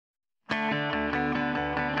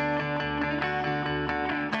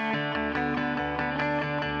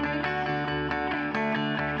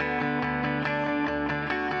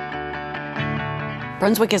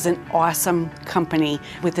Brunswick is an awesome company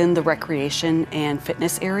within the recreation and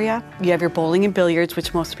fitness area. You have your bowling and billiards,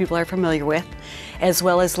 which most people are familiar with, as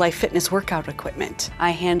well as life fitness workout equipment. I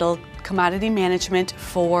handle commodity management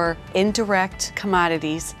for indirect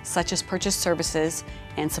commodities such as purchase services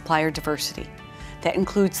and supplier diversity. That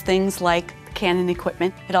includes things like Canon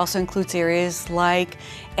equipment. It also includes areas like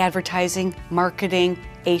advertising, marketing,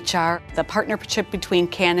 HR. The partnership between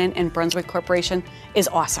Canon and Brunswick Corporation is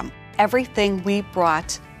awesome. Everything we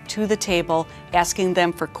brought to the table, asking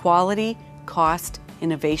them for quality, cost,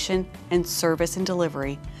 innovation, and service and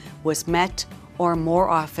delivery, was met or more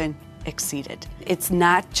often exceeded. It's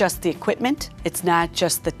not just the equipment, it's not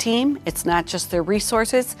just the team, it's not just their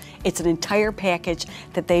resources, it's an entire package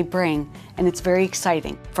that they bring, and it's very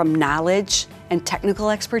exciting. From knowledge and technical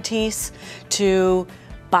expertise to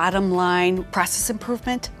bottom line process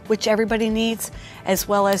improvement, which everybody needs, as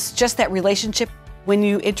well as just that relationship. When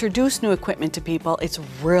you introduce new equipment to people, it's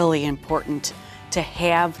really important to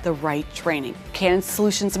have the right training. Canon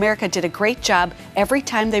Solutions America did a great job. Every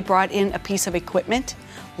time they brought in a piece of equipment,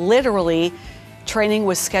 literally, training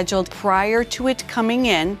was scheduled prior to it coming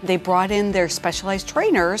in. They brought in their specialized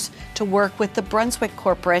trainers to work with the Brunswick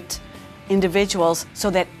corporate individuals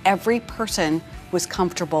so that every person was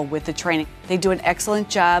comfortable with the training. They do an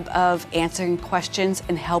excellent job of answering questions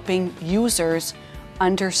and helping users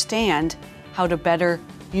understand how to better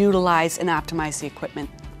utilize and optimize the equipment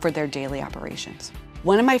for their daily operations.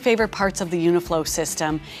 One of my favorite parts of the Uniflow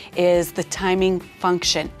system is the timing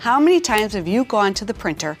function. How many times have you gone to the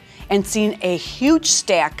printer and seen a huge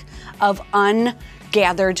stack of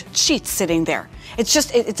ungathered sheets sitting there?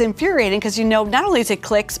 It's infuriating because you know not only is it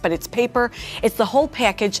clicks, but it's paper, it's the whole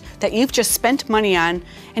package that you've just spent money on,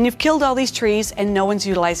 and you've killed all these trees and no one's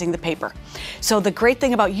utilizing the paper. So the great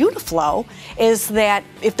thing about Uniflow is that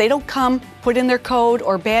if they don't come, put in their code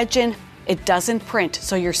or badge in, it doesn't print,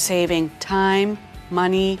 so you're saving time,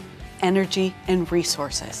 money, energy, and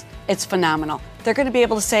resources. It's phenomenal. They're going to be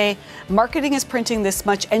able to say, marketing is printing this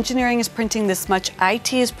much, engineering is printing this much,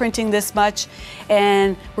 IT is printing this much,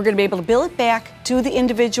 and we're going to be able to bill it back to the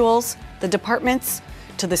individuals, the departments,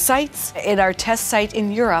 to the sites. In our test site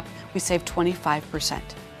in Europe, we saved 25%.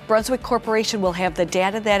 Brunswick Corporation will have the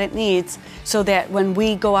data that it needs so that when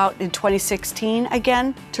we go out in 2016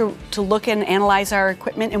 again to look and analyze our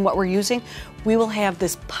equipment and what we're using, we will have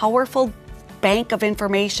this powerful bank of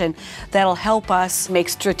information that'll help us make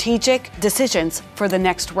strategic decisions for the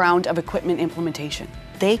next round of equipment implementation.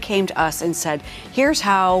 They came to us and said, here's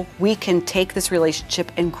how we can take this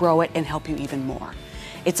relationship and grow it and help you even more.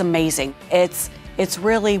 It's amazing. It's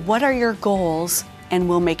really, what are your goals, and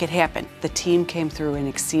we'll make it happen. The team came through and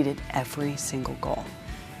exceeded every single goal.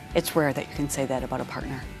 It's rare that you can say that about a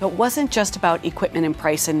partner. It wasn't just about equipment and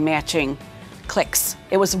price and matching clicks.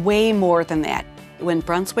 It was way more than that. When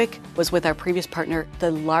Brunswick was with our previous partner,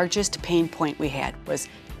 the largest pain point we had was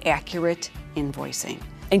accurate invoicing.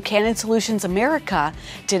 And Canon Solutions America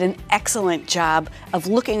did an excellent job of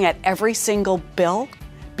looking at every single bill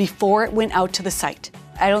before it went out to the site.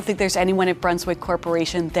 I don't think there's anyone at Brunswick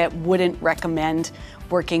Corporation that wouldn't recommend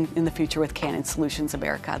working in the future with Canon Solutions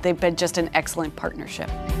America. They've been just an excellent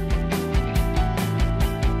partnership.